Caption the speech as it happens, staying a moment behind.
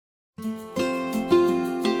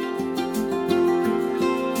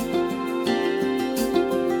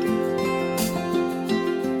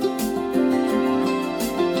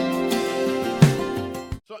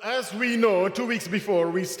we know, 2 weeks before,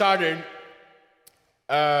 we started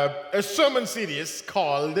a sermon series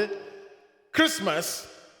called Christmas,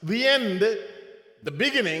 the End, the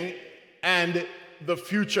Beginning, and the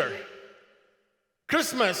Future.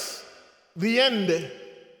 Christmas, the End,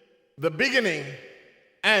 the Beginning,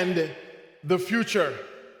 and the Future.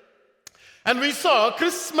 And we saw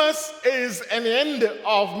Christmas is an end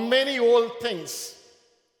of many old things.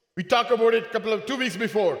 We talked about it 2 weeks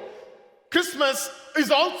before. Christmas is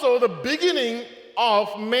also the beginning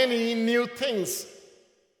of many new things.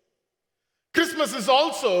 Christmas is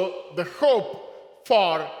also the hope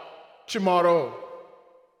for tomorrow.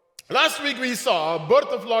 Last week we saw birth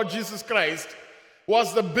of Lord Jesus Christ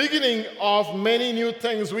was the beginning of many new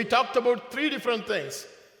things. We talked about 3 different things.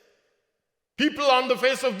 People on the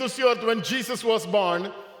face of this earth, when Jesus was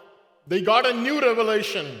born, they got a new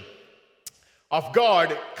revelation of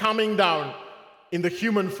God coming down in the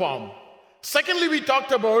human form. Secondly, we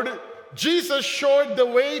talked about Jesus showed the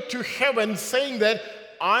way to heaven, saying that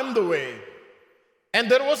I'm the way. And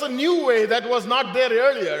there was a new way that was not there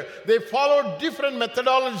earlier. They followed different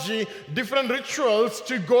methodology, different rituals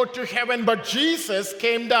to go to heaven, but Jesus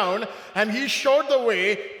came down and he showed the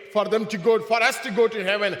way for us to go to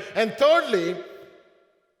heaven. And thirdly,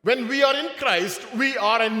 when we are in Christ, we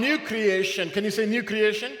are a new creation. Can you say new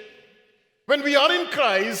creation? When we are in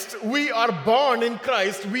Christ, we are born in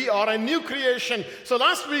Christ, we are a new creation. So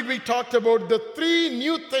last week we talked about the 3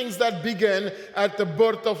 new things that began at the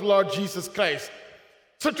birth of Lord Jesus Christ.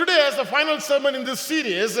 So today, as the final sermon in this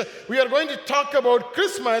series, we are going to talk about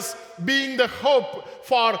Christmas being the hope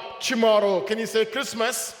for tomorrow. Can you say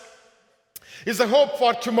Christmas is a hope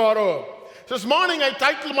for tomorrow? So this morning I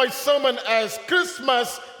titled my sermon as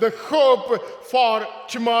Christmas, the hope for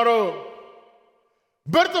tomorrow.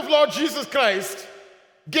 Birth of Lord Jesus Christ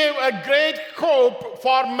gave a great hope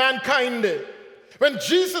for mankind. When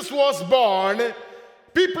Jesus was born,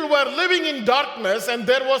 people were living in darkness and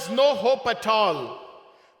there was no hope at all.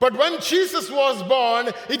 But when Jesus was born,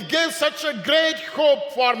 it gave such a great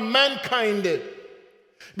hope for mankind.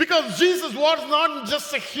 Because Jesus was not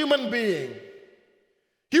just a human being.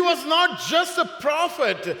 He was not just a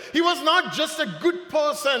prophet. He was not just a good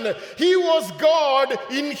person. He was God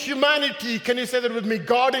in humanity. Can you say that with me?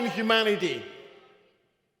 God in humanity.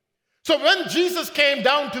 So when Jesus came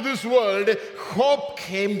down to this world, hope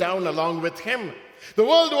came down along with him. The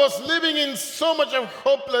world was living in so much of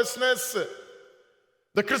hopelessness.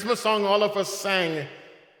 The Christmas song all of us sing,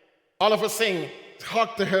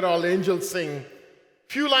 hark the herald angels sing.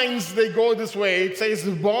 Few lines, they go this way. It says,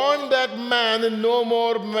 born that man no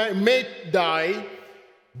more may die,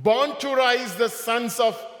 born to rise the sons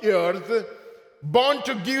of earth, born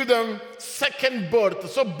to give them second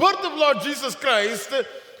birth. So birth of Lord Jesus Christ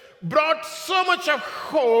brought so much of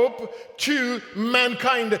hope to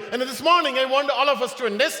mankind. And this morning, I want all of us to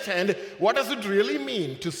understand, what does it really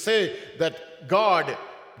mean to say that God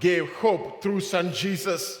gave hope through Son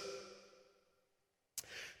Jesus?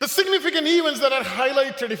 The significant events that are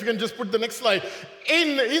highlighted, if you can just put the next slide,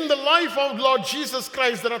 in the life of Lord Jesus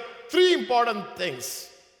Christ, there are 3 important things.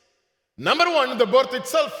 Number 1, the birth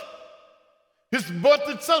itself. His birth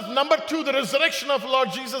itself. Number 2, the resurrection of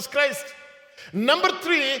Lord Jesus Christ. Number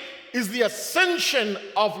 3 is the ascension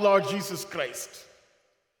of Lord Jesus Christ.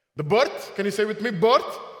 The birth, can you say with me?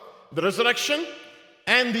 Birth, the resurrection,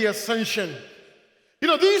 and the ascension. You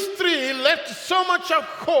know, these 3 left so much of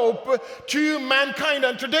hope to mankind.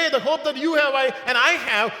 And today, the hope that you have and I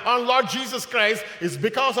have on Lord Jesus Christ is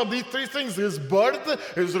because of these 3 things: his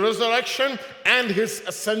birth, his resurrection, and his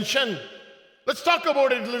ascension. Let's talk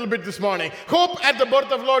about it a little bit this morning. Hope at the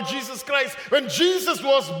birth of Lord Jesus Christ. When Jesus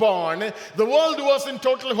was born, the world was in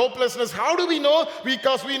total hopelessness. How do we know?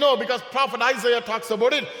 Because Prophet Isaiah talks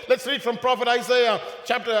about it. Let's read from Prophet Isaiah,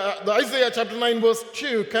 Isaiah chapter 9, verse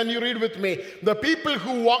 2. Can you read with me? The people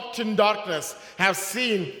who walked in darkness have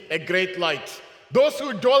seen a great light. Those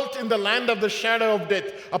who dwelt in the land of the shadow of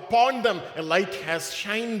death, upon them a light has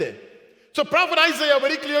shined. So Prophet Isaiah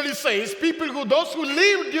very clearly says, those who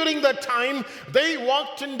lived during that time, they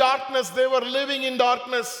walked in darkness. They were living in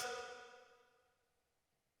darkness.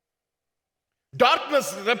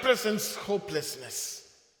 Darkness represents hopelessness.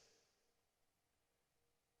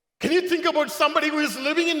 Can you think about somebody who is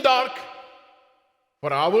living in dark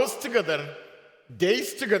for hours together,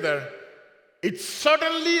 days together? It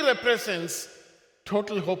certainly represents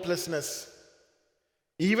total hopelessness.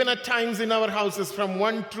 Even at times in our houses, from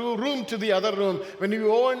one room to the other room, when you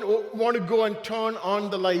want to go and turn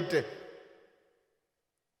on the light,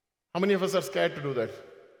 how many of us are scared to do that?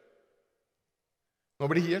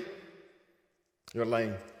 Nobody here? You're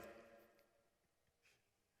lying.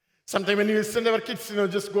 Sometimes when we send our kids,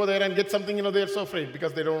 just go there and get something, they're so afraid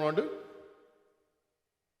because they don't want to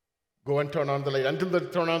go and turn on the light. Until they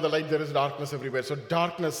turn on the light, there is darkness everywhere. So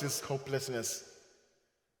darkness is hopelessness.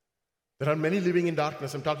 There are many living in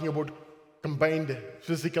darkness. I'm talking about combined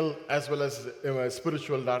physical as well as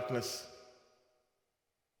spiritual darkness.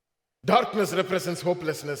 Darkness represents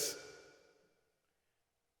hopelessness.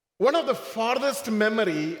 One of the farthest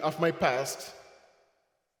memory of my past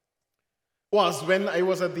was when I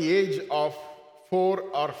was at the age of 4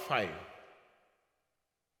 or 5.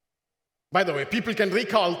 By the way, people can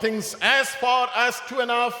recall things as far as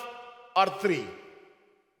 2.5 or 3.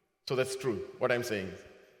 So that's true, what I'm saying.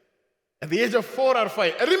 At the age of 4 or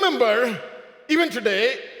 5. I remember, even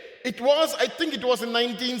today, I think it was in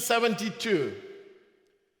 1972.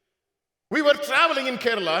 We were traveling in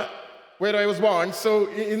Kerala, where I was born, so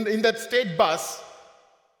in that state bus,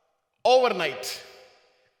 overnight.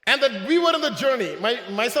 And that we were on the journey,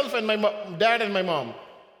 myself and my dad and my mom.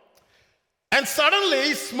 And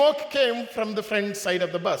suddenly, smoke came from the front side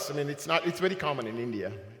of the bus. It's very common in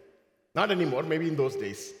India. Not anymore, maybe in those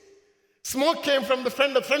days. Smoke came from the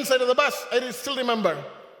front side of the bus. I still remember.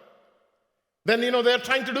 Then, they're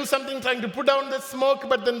trying to do something, trying to put down the smoke,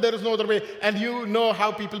 but then there is no other way. And you know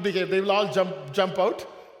how people behave. They will all jump out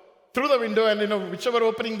through the window, and, whichever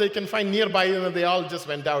opening they can find nearby, they all just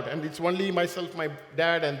went out. And it's only myself, my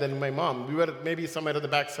dad, and then my mom. We were maybe somewhere at the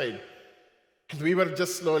back side. And we were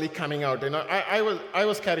just slowly coming out. I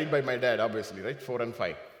was carried by my dad, obviously, right? 4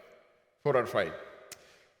 or 5.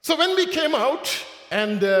 So when we came out,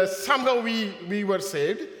 and somehow we were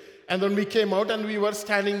saved, and then we came out and we were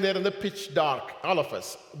standing there in the pitch dark, all of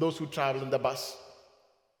us, those who travel in the bus.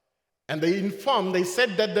 And they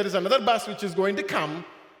said that there is another bus which is going to come.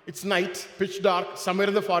 It's night, pitch dark, somewhere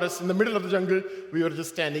in the forest, in the middle of the jungle. We were just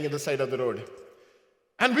standing at the side of the road.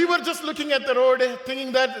 And we were just looking at the road,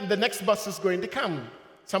 thinking that the next bus is going to come.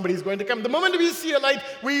 Somebody is going to come. The moment we see a light,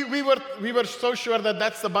 we were so sure that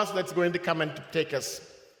that's the bus that's going to come and to take us.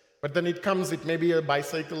 But then it comes, it may be a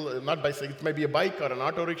bicycle, it may be a bike or an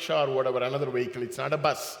auto rickshaw or whatever, another vehicle. It's not a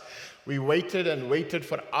bus. We waited and waited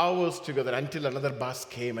for hours together until another bus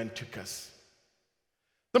came and took us.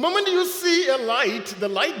 The moment you see a light, the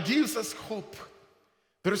light gives us hope.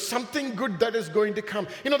 There is something good that is going to come.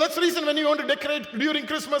 That's the reason when you want to decorate during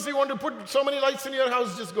Christmas, you want to put so many lights in your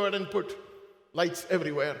house, just go ahead and put lights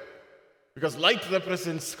everywhere. Because light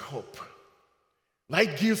represents hope.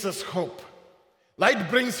 Light gives us hope. Light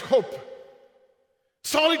brings hope.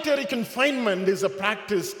 Solitary confinement is a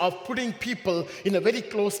practice of putting people in a very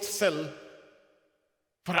closed cell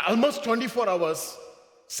for almost 24 hours,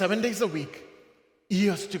 7 days a week,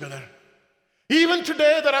 years together. Even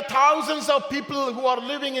today, there are thousands of people who are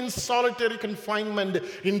living in solitary confinement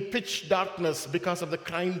in pitch darkness because of the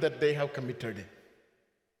crime that they have committed.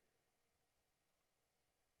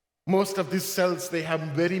 Most of these cells, they have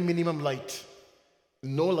very minimum light,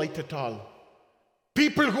 no light at all.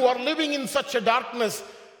 People who are living in such a darkness,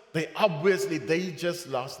 they just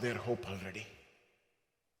lost their hope already.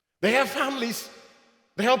 They have families,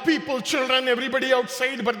 they have people, children, everybody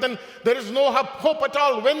outside, but then there is no hope at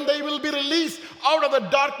all. When they will be released out of the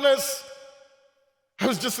darkness, I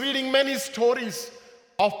was just reading many stories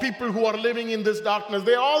of people who are living in this darkness.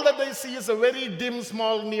 All that they see is a very dim,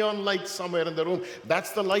 small neon light somewhere in the room.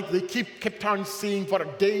 That's the light they kept on seeing for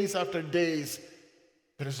days after days.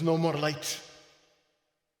 There is no more light.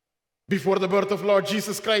 Before the birth of Lord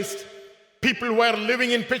Jesus Christ, people were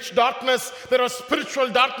living in pitch darkness. There was spiritual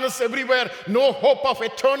darkness everywhere. No hope of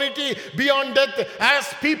eternity beyond death.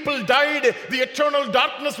 As people died, the eternal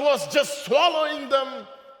darkness was just swallowing them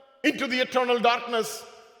into the eternal darkness.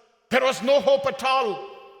 There was no hope at all.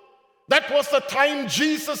 That was the time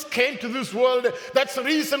Jesus came to this world. That's the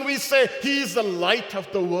reason we say He is the light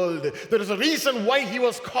of the world. There is a reason why He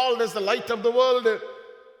was called as the light of the world.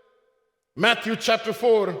 Matthew chapter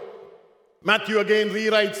 4. Matthew again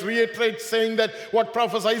reiterates saying that what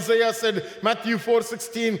prophet Isaiah said, Matthew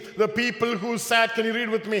 4:16, the people who sat, can you read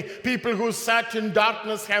with me? People who sat in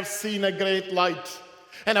darkness have seen a great light.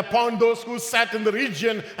 And upon those who sat in the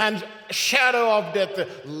region and shadow of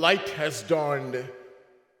death, light has dawned.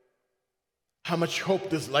 How much hope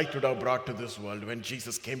this light would have brought to this world when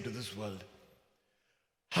Jesus came to this world.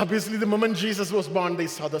 Obviously, the moment Jesus was born, they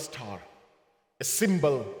saw the star, a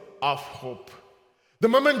symbol of hope. The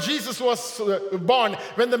moment Jesus was born,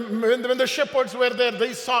 when the shepherds were there,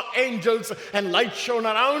 they saw angels and light shone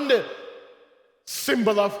around,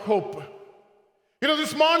 symbol of hope.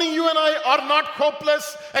 This morning you and I are not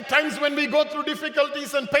hopeless. At times when we go through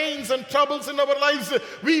difficulties and pains and troubles in our lives,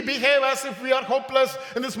 we behave as if we are hopeless.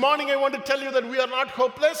 And this morning I want to tell you that we are not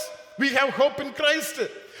hopeless. We have hope in Christ.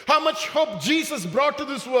 How much hope Jesus brought to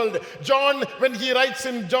this world. John, when he writes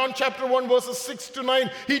in John chapter 1, verses 6 to 9,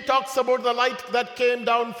 he talks about the light that came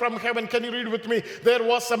down from heaven. Can you read with me? There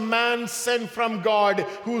was a man sent from God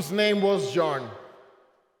whose name was John.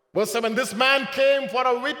 Verse 7, this man came for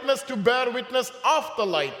a witness to bear witness of the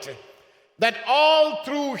light, that all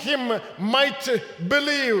through him might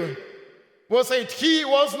believe. Verse 8, he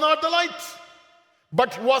was not the light,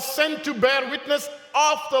 but was sent to bear witness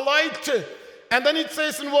of the light. And then it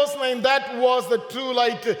says in verse 9, that was the true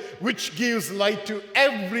light which gives light to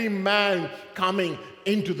every man coming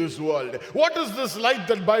into this world. What is this light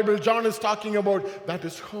that Bible John is talking about? That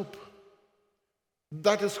is hope.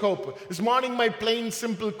 That is hope. This morning my plain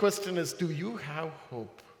simple question is, do you have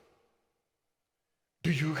hope?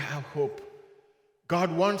 Do you have hope?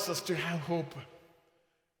 God wants us to have hope.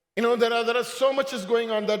 You know, there are so much is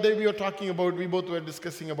going on. That day we both were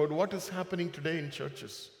discussing about what is happening today in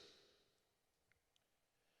churches.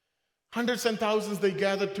 Hundreds and thousands, they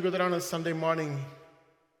gathered together on a Sunday morning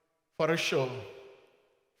for a show,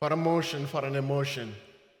 for a motion, for an emotion,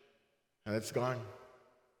 and it's gone.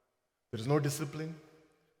 There is no discipline,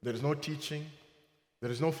 there is no teaching,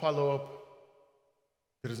 there is no follow-up,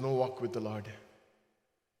 there is no walk with the Lord.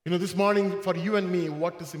 You know, this morning for you and me,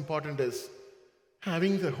 what is important is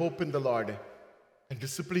having the hope in the Lord and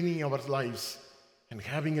disciplining our lives and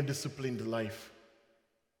having a disciplined life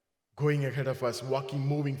going ahead of us,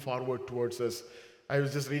 moving forward towards us. I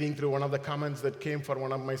was just reading through one of the comments that came for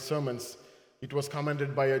one of my sermons. It was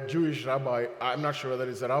commented by a Jewish rabbi. I'm not sure whether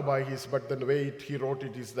it's a rabbi, but the way he wrote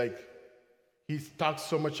it is like, he talks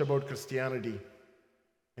so much about Christianity.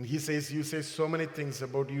 And he says, you say so many things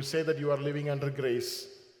about, you say that you are living under grace,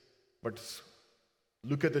 but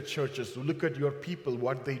look at the churches, look at your people,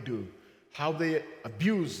 what they do, how they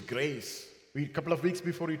abuse grace. A couple of weeks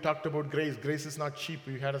before we talked about grace. Grace is not cheap.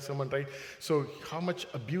 We had a sermon, right? So how much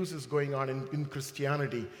abuse is going on in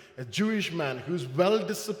Christianity? A Jewish man who's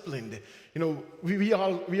well-disciplined. You know, we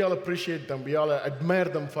all appreciate them. We all admire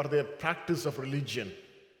them for their practice of religion.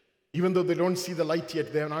 Even though they don't see the light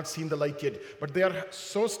yet, they have not seen the light yet. But they are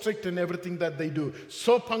so strict in everything that they do.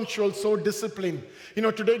 So punctual, so disciplined. You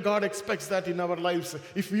know, today God expects that in our lives.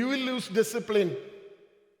 If we will lose discipline,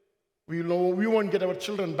 we won't get our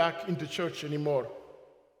children back into church anymore.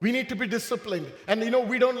 We need to be disciplined. And you know,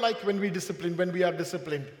 we don't like when we are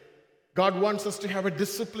disciplined. God wants us to have a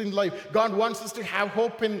disciplined life. God wants us to have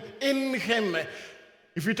hope in Him.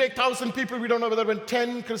 If you take 1,000 people, we don't know whether when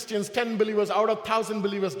 10 Christians, 10 believers out of 1,000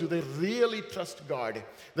 believers, do they really trust God?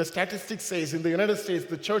 The statistics says in the United States,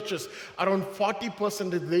 the churches, around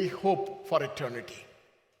 40% they hope for eternity.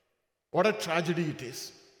 What a tragedy it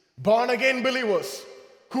is. Born again believers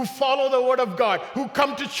who follow the word of God, who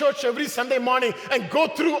come to church every Sunday morning and go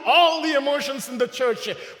through all the emotions in the church,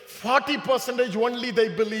 40% only they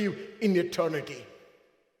believe in eternity.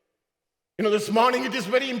 You know, this morning it is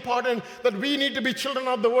very important that we need to be children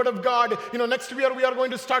of the word of God. You know, next year we are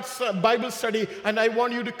going to start Bible study, and I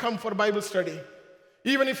want you to come for Bible study.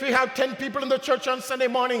 Even if we have 10 people in the church on Sunday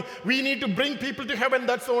morning, we need to bring people to heaven.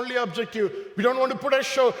 That's the only objective. We don't want to put a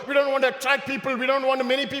show. We don't want to attract people. We don't want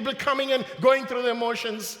many people coming and going through the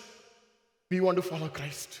emotions. We want to follow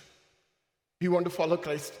Christ. We want to follow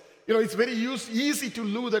Christ. You know, it's very easy to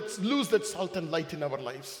lose that salt and light in our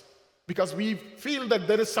lives because we feel that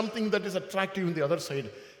there is something that is attractive on the other side,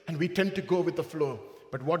 and we tend to go with the flow.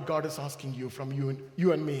 But what God is asking you from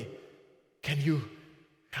you and me, can you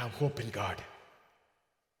have hope in God?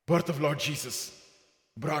 Birth of Lord Jesus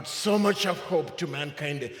brought so much of hope to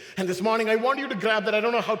mankind. And this morning, I want you to grab that. I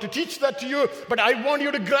don't know how to teach that to you, but I want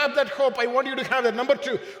you to grab that hope. I want you to have that. Number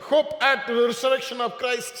 2, hope at the resurrection of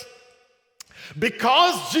Christ.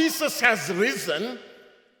 Because Jesus has risen,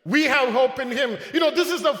 we have hope in Him. You know, this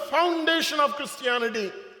is the foundation of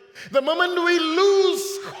Christianity. The moment we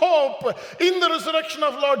lose hope in the resurrection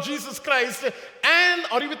of Lord Jesus Christ, and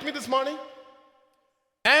are you with me this morning?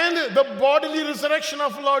 And the bodily resurrection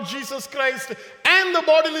of Lord Jesus Christ and the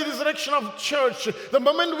bodily resurrection of church, the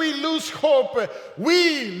moment we lose hope,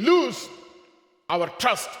 we lose our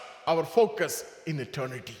trust, our focus in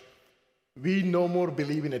eternity. We no more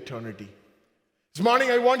believe in eternity. This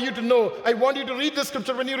morning I want you to know, I want you to read the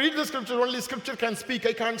scripture. When you read the scripture, only scripture can speak.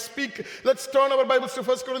 I can't speak. Let's turn our Bibles to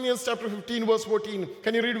 1 Corinthians chapter 15, verse 14.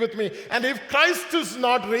 Can you read with me? And if Christ is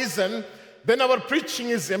not risen, then our preaching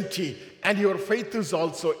is empty, and your faith is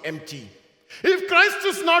also empty. If Christ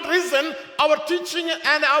is not risen, our teaching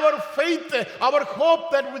and our faith, our hope,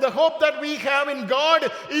 the hope that we have in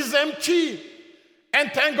God is empty.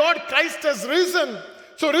 And thank God Christ has risen.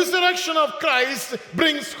 So resurrection of Christ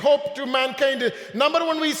brings hope to mankind. Number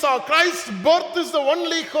one, we saw Christ's birth is the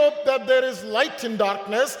only hope that there is light in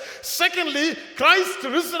darkness. Secondly, Christ's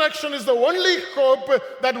resurrection is the only hope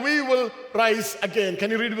that we will rise again.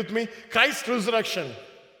 Can you read with me? Christ's resurrection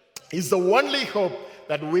is the only hope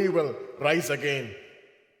that we will rise again.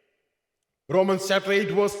 Romans chapter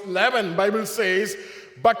 8 verse 11, Bible says,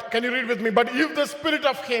 but can you read with me? But if the spirit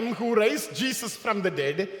of him who raised Jesus from the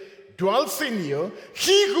dead dwells in you,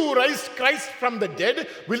 he who raised Christ from the dead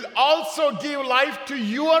will also give life to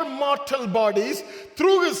your mortal bodies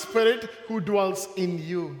through his spirit who dwells in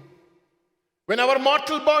you. When our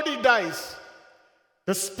mortal body dies,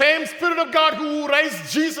 the same Spirit of God who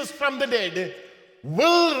raised Jesus from the dead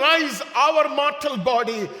will rise our mortal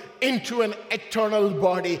body into an eternal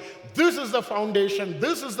body. This is the foundation.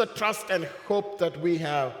 This is the trust and hope that we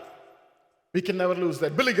have. We can never lose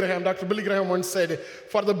that. Dr. Billy Graham once said,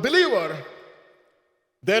 for the believer,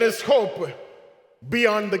 there is hope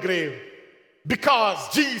beyond the grave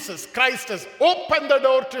because Jesus Christ has opened the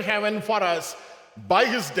door to heaven for us by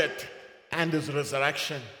his death and his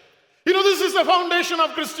resurrection. You know, this is the foundation of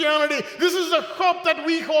Christianity. This is the hope that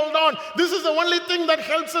we hold on. This is the only thing that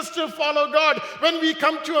helps us to follow God. When we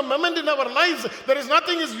come to a moment in our lives, there is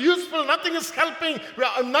nothing is useful, nothing is helping,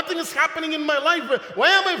 nothing is happening in my life. Why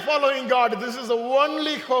am I following God? This is the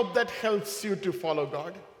only hope that helps you to follow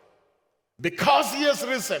God. Because he has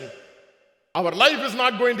risen, our life is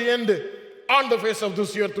not going to end on the face of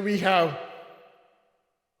this earth. We have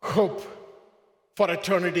hope for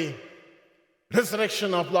eternity.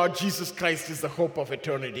 Resurrection of Lord Jesus Christ is the hope of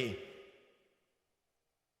eternity.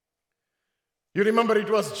 You remember it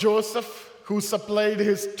was Joseph who supplied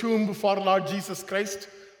his tomb for Lord Jesus Christ,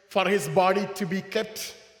 for his body to be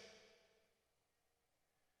kept.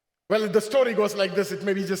 Well, the story goes like this. It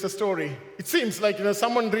may be just a story. It seems like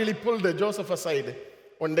someone really pulled Joseph aside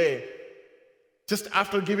one day, just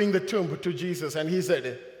after giving the tomb to Jesus, and he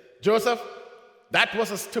said, Joseph, that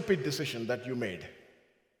was a stupid decision that you made.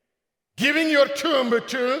 Giving your tomb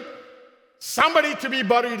to somebody to be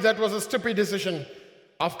buried, that was a stupid decision.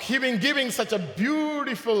 Of giving such a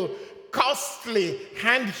beautiful, costly,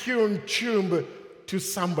 hand-hewn tomb to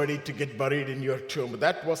somebody to get buried in your tomb.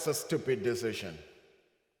 That was a stupid decision.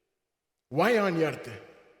 Why on earth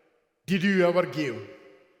did you ever give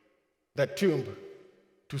that tomb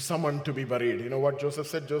to someone to be buried? You know what Joseph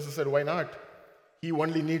said? Joseph said, why not? He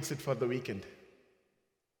only needs it for the weekend.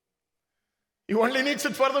 He only needs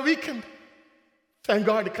it for the weekend. Thank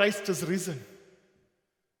God Christ has risen.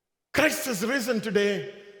 Christ has risen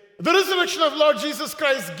today. The resurrection of Lord Jesus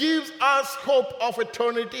Christ gives us hope of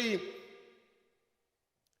eternity.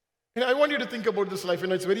 I want you to think about this life.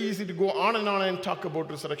 It's very easy to go on and talk about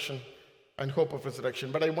resurrection and hope of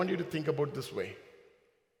resurrection, but I want you to think about this way.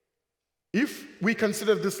 If we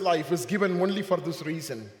consider this life is given only for this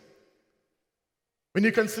reason, when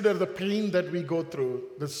you consider the pain that we go through,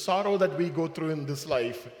 the sorrow that we go through in this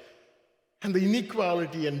life, and the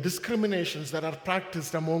inequality and discriminations that are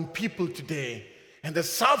practiced among people today, and the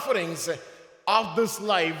sufferings of this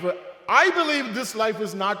life, I believe this life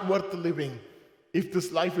is not worth living if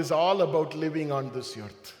this life is all about living on this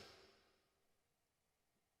earth.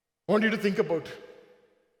 I want you to think about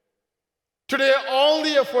today all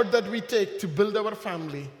the effort that we take to build our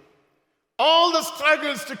family, all the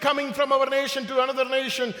struggles to coming from our nation to another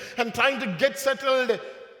nation and trying to get settled.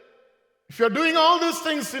 If you're doing all these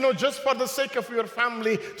things, just for the sake of your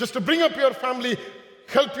family, just to bring up your family,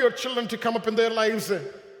 help your children to come up in their lives.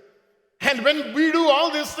 And when we do all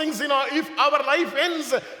these things, if our life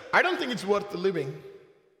ends, I don't think it's worth living.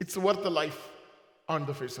 It's worth the life on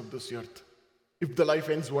the face of this earth. If the life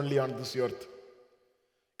ends only on this earth.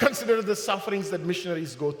 Consider the sufferings that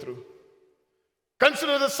missionaries go through.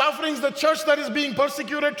 Consider the sufferings, the church that is being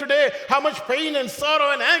persecuted today, how much pain and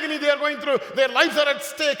sorrow and agony they are going through. Their lives are at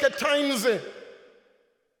stake at times.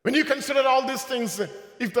 When you consider all these things,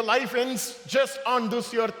 if the life ends just on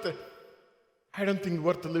this earth, I don't think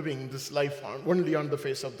worth living this life only on the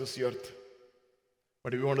face of this earth.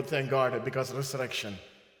 But we want to thank God because resurrection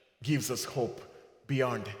gives us hope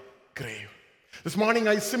beyond grave. This morning,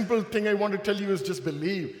 a simple thing I want to tell you is just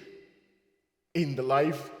believe in the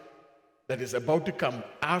life that is about to come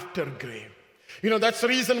after grave. That's the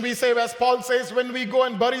reason we say, as Paul says, when we go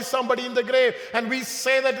and bury somebody in the grave, and we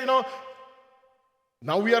say that,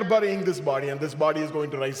 now we are burying this body, and this body is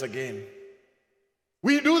going to rise again.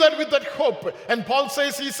 We do that with that hope. And Paul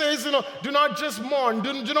says, do not just mourn,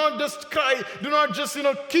 do not just cry, do not just,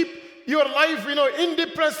 keep your life, in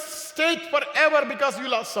depressed state forever because you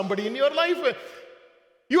lost somebody in your life.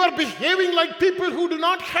 You are behaving like people who do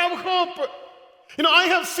not have hope. I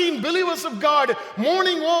have seen believers of God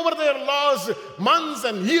mourning over their lost months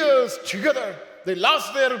and years together. They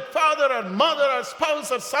lost their father or mother or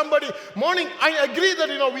spouse or somebody mourning. I agree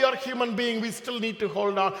that, we are human beings. We still need to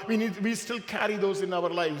hold on. We still carry those in our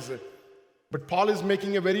lives. But Paul is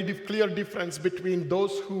making a very clear difference between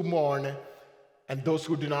those who mourn and those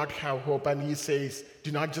who do not have hope. And he says,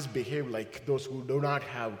 do not just behave like those who do not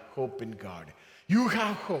have hope in God. You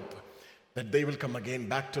have hope that they will come again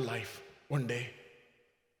back to life one day.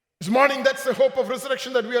 This morning, that's the hope of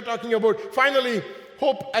resurrection that we are talking about. Finally,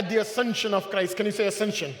 hope at the ascension of Christ. Can you say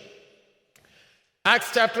ascension?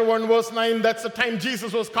 Acts chapter 1, verse 9, that's the time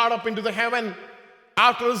Jesus was caught up into the heaven.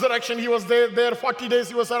 After resurrection, he was there 40 days,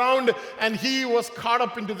 he was around, and he was caught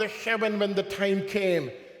up into the heaven when the time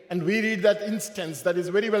came. And we read that instance that is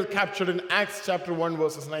very well captured in Acts chapter 1,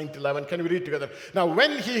 verses 9 to 11. Can we read together? Now,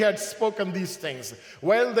 when he had spoken these things,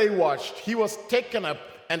 while they watched, he was taken up,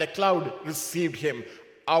 and a cloud received him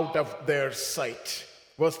out of their sight.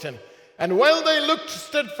 Verse 10. And while they looked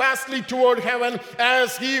steadfastly toward heaven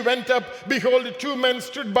as he went up, behold, two men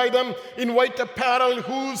stood by them in white apparel,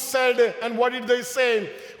 who said, and what did they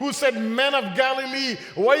say? Who said, Men of Galilee,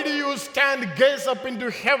 why do you stand, gaze up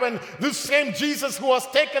into heaven? This same Jesus who was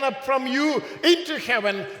taken up from you into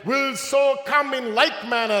heaven will so come in like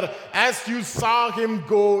manner as you saw him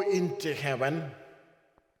go into heaven.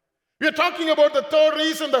 We are talking about the third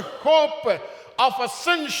reason, the hope of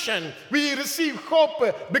ascension. We receive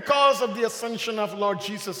hope because of the ascension of Lord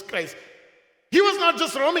Jesus Christ. He was not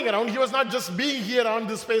just roaming around. He was not just being here on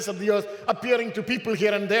this face of the earth, appearing to people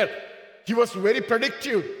here and there. He was very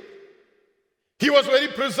predictive. He was very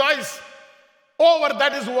precise over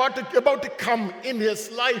that is what is about to come in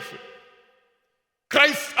his life.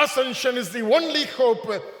 Christ's ascension is the only hope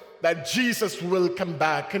that Jesus will come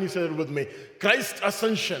back. Can you say that with me? Christ's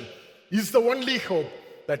ascension is the only hope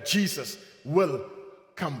that Jesus will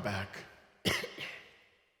come back.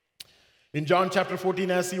 In John chapter 14,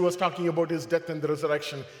 as he was talking about his death and the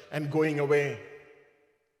resurrection and going away,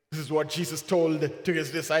 this is what Jesus told to his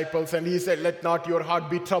disciples. And he said, let not your heart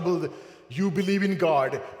be troubled. You believe in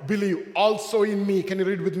God, believe also in me. Can you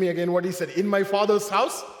read with me again what he said? In my Father's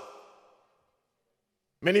house,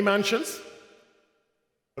 many mansions.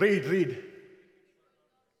 Read.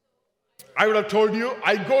 I would have told you,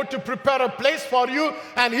 I go to prepare a place for you,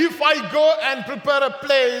 and if I go and prepare a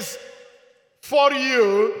place for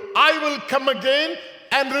you, I will come again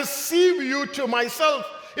and receive you to myself.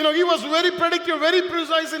 He was very predictive, very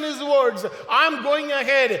precise in his words. I'm going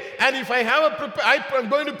ahead, and if I'm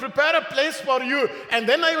going to prepare a place for you, and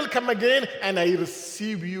then I will come again and I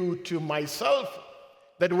receive you to myself,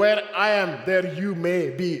 that where I am, there you may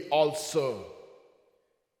be also.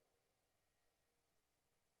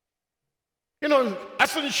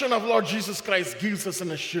 Ascension of Lord Jesus Christ gives us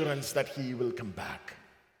an assurance that he will come back.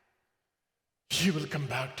 He will come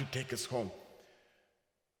back to take us home.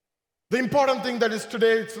 The important thing that is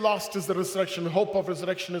today, it's lost, is the resurrection. The hope of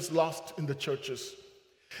resurrection is lost in the churches.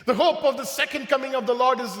 The hope of the second coming of the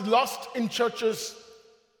Lord is lost in churches.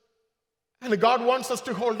 And God wants us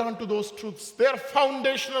to hold on to those truths. They are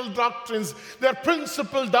foundational doctrines. They are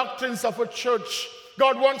principal doctrines of a church.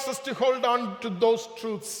 God wants us to hold on to those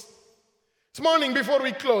truths. This morning, before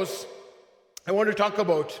we close, I want to talk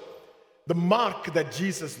about the mark that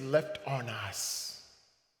Jesus left on us.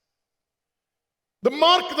 The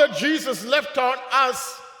mark that Jesus left on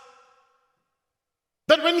us,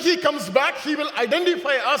 that when he comes back, he will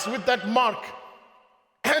identify us with that mark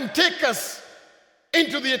and take us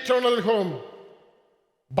into the eternal home.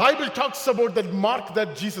 Bible talks about that mark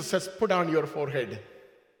that Jesus has put on your forehead.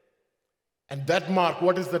 And that mark,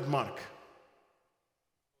 what is that mark?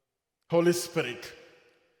 Holy Spirit.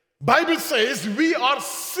 Bible says we are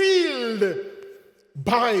sealed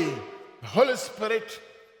by the Holy Spirit.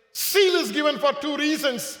 Seal is given for two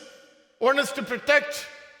reasons. One is to protect,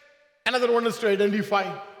 another one is to identify.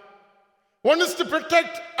 One is to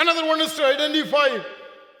protect, another one is to identify.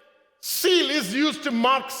 Seal is used to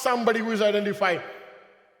mark somebody who is identified.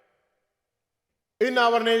 In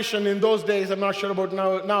our nation, in those days, I'm not sure about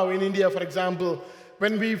now in India, for example,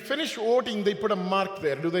 when we finish voting, they put a mark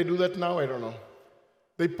there. Do they do that now? I don't know.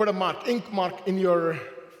 They put a mark, ink mark in your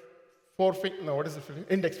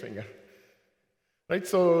index finger. Right?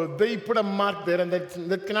 So they put a mark there, and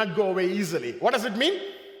that cannot go away easily. What does it mean?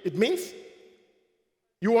 It means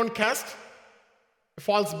you won't cast a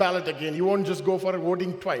false ballot again. You won't just go for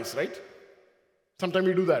voting twice, right? Sometimes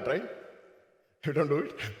you do that, right? You don't do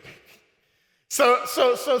it. So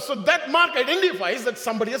that mark identifies that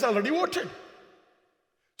somebody has already voted.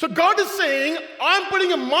 So God is saying, I'm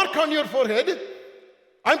putting a mark on your forehead.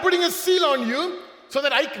 I'm putting a seal on you so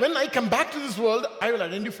that when I come back to this world, I will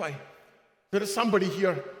identify. There is somebody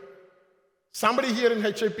here. Somebody here in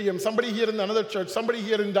HIPM, somebody here in another church, somebody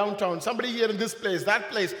here in downtown, somebody here in this place, that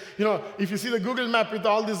place. If you see the Google map with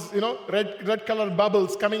all these, red colored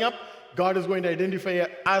bubbles coming up, God is going to identify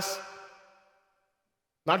us,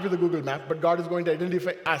 not with the Google map, but God is going to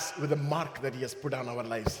identify us with the mark that He has put on our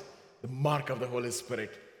lives, the mark of the Holy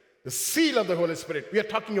Spirit, the seal of the Holy Spirit. We are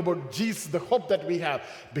talking about Jesus, the hope that we have,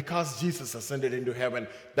 because Jesus ascended into heaven.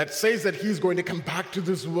 That says that He's going to come back to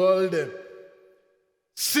this world.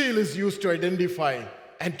 Seal is used to identify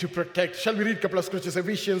and to protect. Shall we read a couple of scriptures?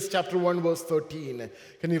 Ephesians chapter 1 verse 13.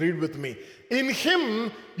 Can you read with me? In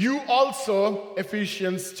Him you also,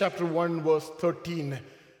 Ephesians chapter 1 verse 13.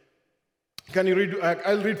 Can you read?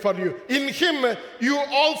 I'll read for you. In Him you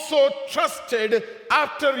also trusted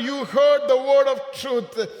after you heard the word of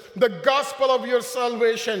truth, the gospel of your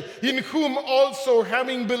salvation, in whom also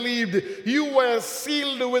having believed you were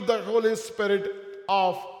sealed with the Holy Spirit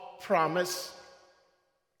of promise.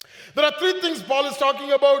 There are three things Paul is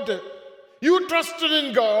talking about. You trusted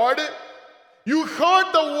in God, you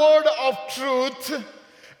heard the word of truth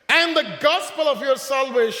and the gospel of your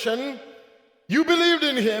salvation, you believed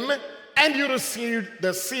in Him, and you received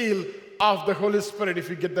the seal of the Holy Spirit. If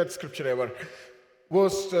you get that scripture ever.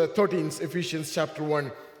 Verse 13, Ephesians chapter 1.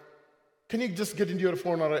 Can you just get into your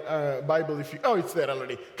phone or Bible if you... Oh, it's there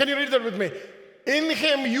already. Can you read that with me? In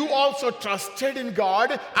Him you also trusted in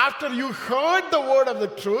God after you heard the word of the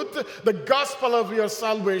truth, the gospel of your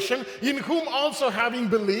salvation, in whom also having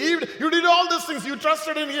believed, you did all these things. You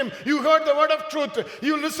trusted in Him, you heard the word of truth,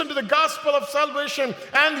 you listened to the gospel of salvation,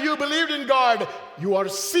 and you believed in God. You are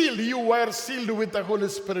sealed, you were sealed with the Holy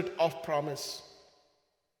Spirit of promise.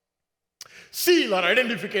 Seal or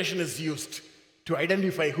identification is used to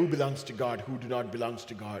identify who belongs to God, who do not belong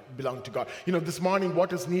to God. This morning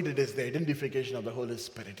what is needed is the identification of the Holy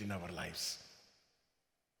Spirit in our lives.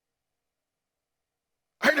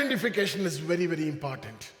 Identification is very, very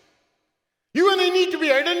important. You and I need to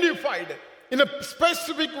be identified in a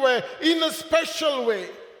specific way, in a special way.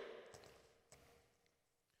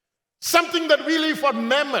 Something that we leave for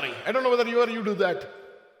memory. I don't know whether you do that.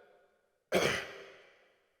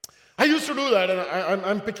 I used to do that, and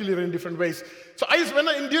I'm peculiar in different ways. So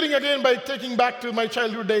by taking back to my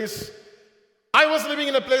childhood days, I was living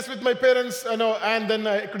in a place with my parents, and then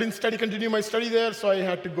I couldn't continue my study there, so I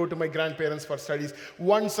had to go to my grandparents for studies.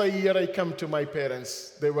 Once a year I come to my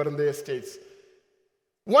parents. They were in the estates.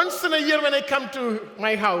 Once in a year when I come to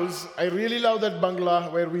my house, I really love that bungalow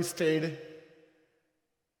where we stayed.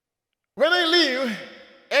 When I leave,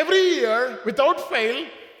 every year, without fail,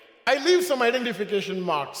 I leave some identification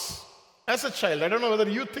marks. As a child, I don't know whether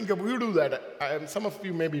you do that. Some of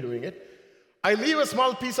you may be doing it. I leave a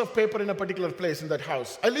small piece of paper in a particular place in that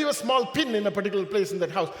house. I leave a small pin in a particular place in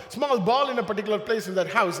that house. Small ball in a particular place in that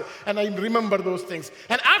house. And I remember those things.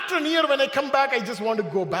 And after a year, when I come back, I just want to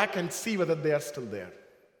go back and see whether they are still there.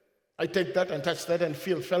 I take that and touch that and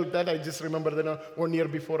felt that. I just remember 1 year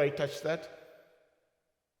before I touched that.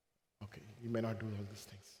 Okay, you may not do all these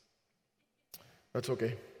things. That's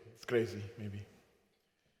okay. It's crazy, maybe.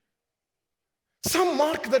 Some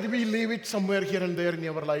mark that we leave it somewhere here and there in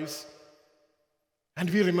our lives. And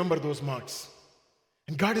we remember those marks.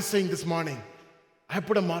 And God is saying this morning, I have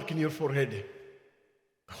put a mark in your forehead.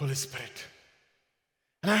 The Holy Spirit.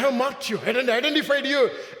 And I have marked you and identified you.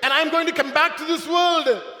 And I'm going to come back to this world.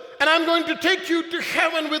 And I'm going to take you to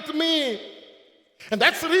heaven with me. And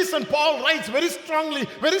that's the reason Paul writes very strongly,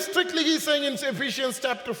 very strictly. He's saying in Ephesians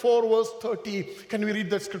chapter 4 verse 30. Can we read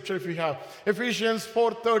that scripture if you have? Ephesians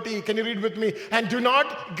 4:30. Can you read with me? And do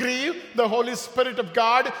not grieve the Holy Spirit of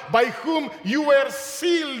God, by whom you were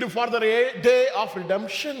sealed for the day of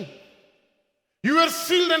redemption. You were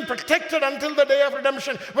sealed and protected until the day of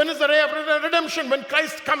redemption. When is the day of redemption? When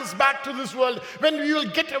Christ comes back to this world. When you will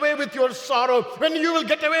get away with your sorrow. When you will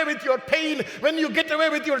get away with your pain. When you get away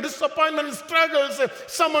with your disappointment and struggles.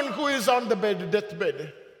 Someone who is on the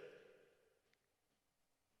deathbed.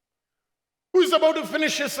 Who is about to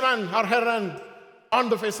finish his run or her run on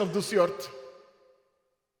the face of this earth.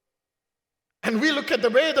 And we look at the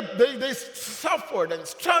way that they suffered and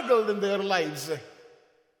struggled in their lives.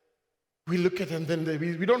 We look at them, then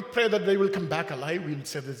we don't pray that they will come back alive. We'll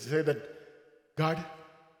say that, God,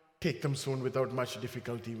 take them soon without much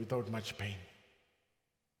difficulty, without much pain.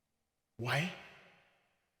 Why?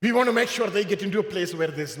 We want to make sure they get into a place where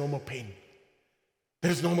there's no more pain.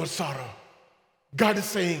 There's no more sorrow. God is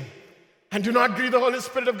saying, And do not grieve the Holy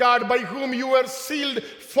Spirit of God, by whom you were sealed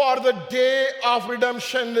for the day of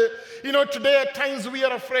redemption. You know, today at times we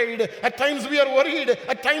are afraid, at times we are worried,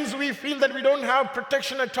 at times we feel that we don't have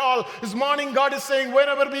protection at all. This morning God is saying,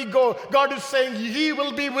 wherever we go, God is saying He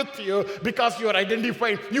will be with you because you are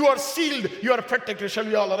identified, you are sealed, you are protected. Shall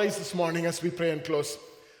we all arise this morning as we pray and close?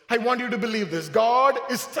 I want you to believe this. God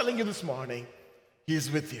is telling you this morning, He is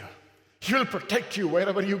with you. He will protect you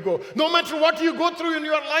wherever you go. No matter what you go through in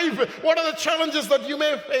your life, what are the challenges that you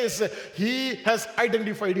may face, He has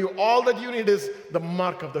identified you. All that you need is the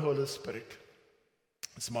mark of the Holy Spirit.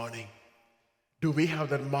 This morning, do we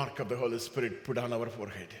have that mark of the Holy Spirit put on our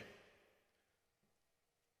forehead?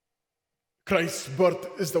 Christ's birth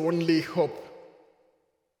is the only hope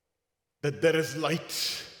that there is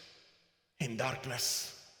light in darkness.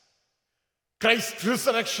 Christ's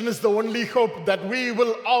resurrection is the only hope that we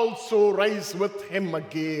will also rise with Him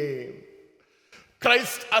again.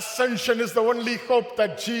 Christ's ascension is the only hope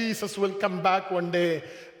that Jesus will come back one day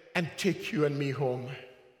and take you and me home.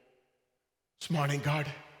 This morning, God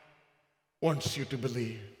wants you to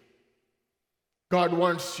believe. God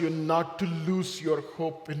wants you not to lose your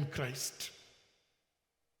hope in Christ.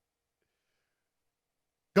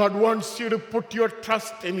 God wants you to put your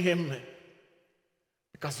trust in Him,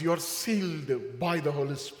 because you are sealed by the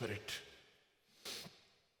Holy Spirit.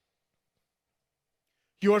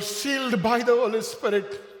 You are sealed by the Holy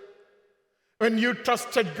Spirit. When you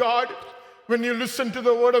trusted God, when you listened to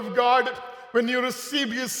the Word of God, when you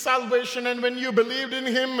received His salvation, and when you believed in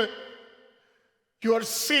Him, you are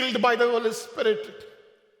sealed by the Holy Spirit.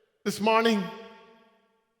 This morning,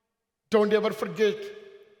 don't ever forget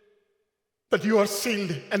that you are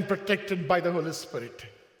sealed and protected by the Holy Spirit.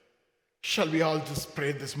 Shall we all just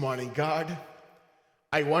pray this morning? God,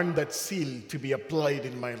 I want that seal to be applied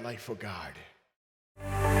in my life, oh God.